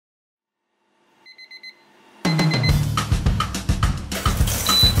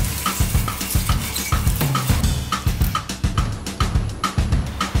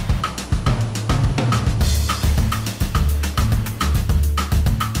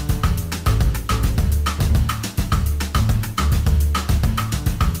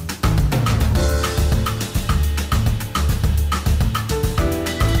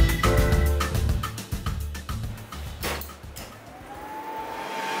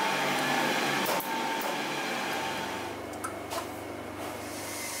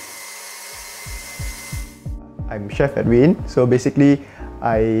I'm chef at Jyn-Wing. So basically,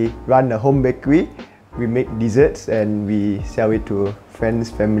 I run a home bakery. We make desserts and we sell it to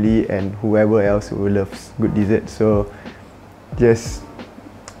friends, family, and whoever else who loves good desserts. So just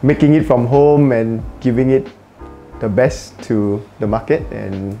making it from home and giving it the best to the market,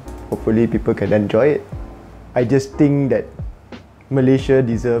 and hopefully people can enjoy it. I just think that Malaysia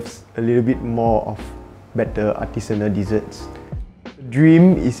deserves a little bit more of better artisanal desserts. The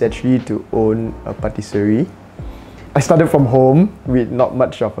dream is actually to own a patisserie. I started from home with not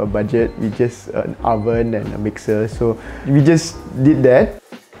much of a budget, with just an oven and a mixer. So we just did that.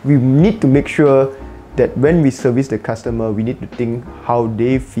 We need to make sure that when we service the customer, we need to think how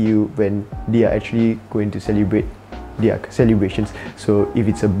they feel when they are actually going to celebrate their celebrations. So if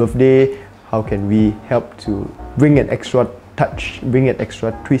it's a birthday, how can we help to bring an extra touch, bring an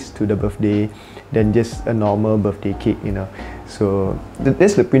extra twist to the birthday than just a normal birthday cake, you know. So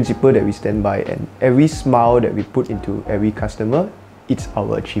that's the principle that we stand by, and every smile that we put into every customer, it's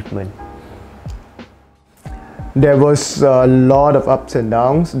our achievement. There was a lot of ups and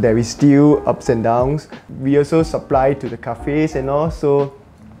downs. There is still ups and downs. We also supply to the cafes and all, so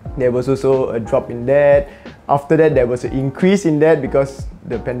there was also a drop in that. After that, there was an increase in that because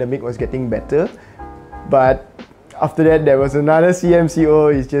the pandemic was getting better. But after that, there was another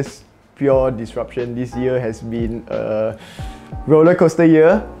CMCO. It's just pure disruption. This year has been a roller coaster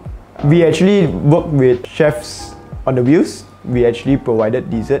year. We actually worked with chefs on the wheels. We actually provided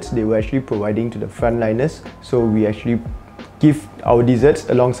desserts. They were actually providing to the frontliners. So we actually give our desserts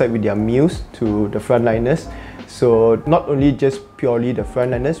alongside with their meals to the frontliners. So not only just purely the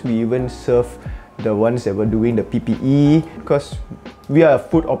frontliners, we even serve the ones that were doing the PPE. Because we are a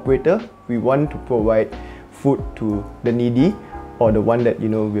food operator, we want to provide food to the needy, or the one that, you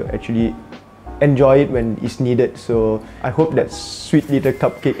know, will actually enjoy it when it's needed. So I hope that sweet little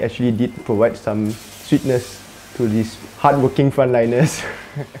cupcake actually did provide some sweetness to these hardworking frontliners.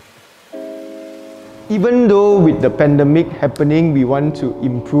 Even though with the pandemic happening, we want to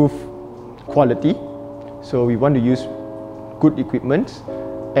improve quality. So we want to use good equipment,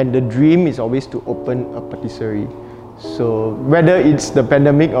 and the dream is always to open a patisserie. So whether it's the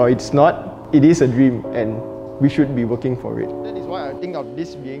pandemic or it's not, it is a dream and we should be working for it. That is why I think of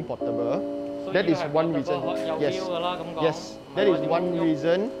this being portable. So that is one reason. Yes, yes, that is one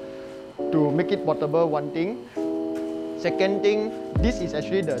reason to make it portable, one thing. Second thing, this is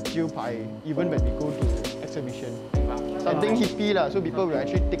actually the chill pie, even when we go to exhibition. Something hippie lah, so people will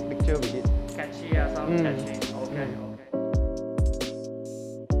actually take picture with it. Catchy, sound catchy. Okay.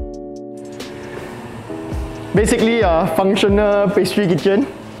 Basically a functional pastry kitchen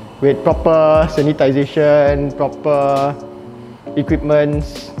with proper sanitization, proper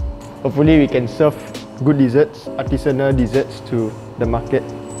equipments. Hopefully we can serve good desserts, artisanal desserts to the market.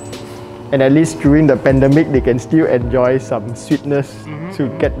 And at least during the pandemic, they can still enjoy some sweetness to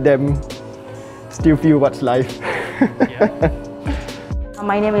get them still feel what's life.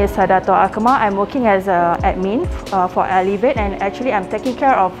 My name is Sadato Akama. I'm working as an admin for Elevete, and actually I'm taking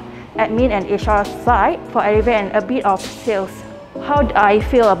care of admin and HR side for Elevete and a bit of sales. How I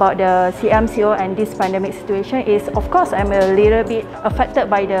feel about the CMCO and this pandemic situation is, of course, I'm a little bit affected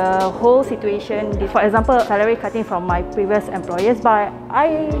by the whole situation. For example, salary cutting from my previous employers, but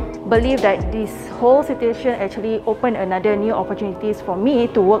I believe that this whole situation actually opened another new opportunities for me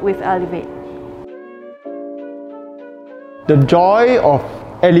to work with Elevete. The joy of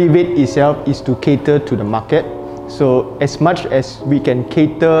Elevete itself is to cater to the market. So as much as we can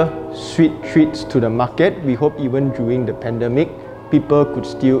cater sweet treats to the market, we hope even during the pandemic, people could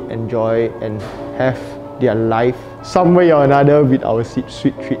still enjoy and have their life some way or another with our sweet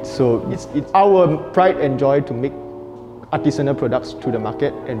treats. So it's our pride and joy to make artisanal products to the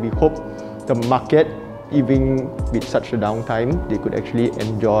market, and we hope the market, even with such a downtime, they could actually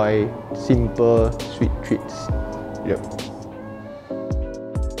enjoy simple sweet treats. Yep.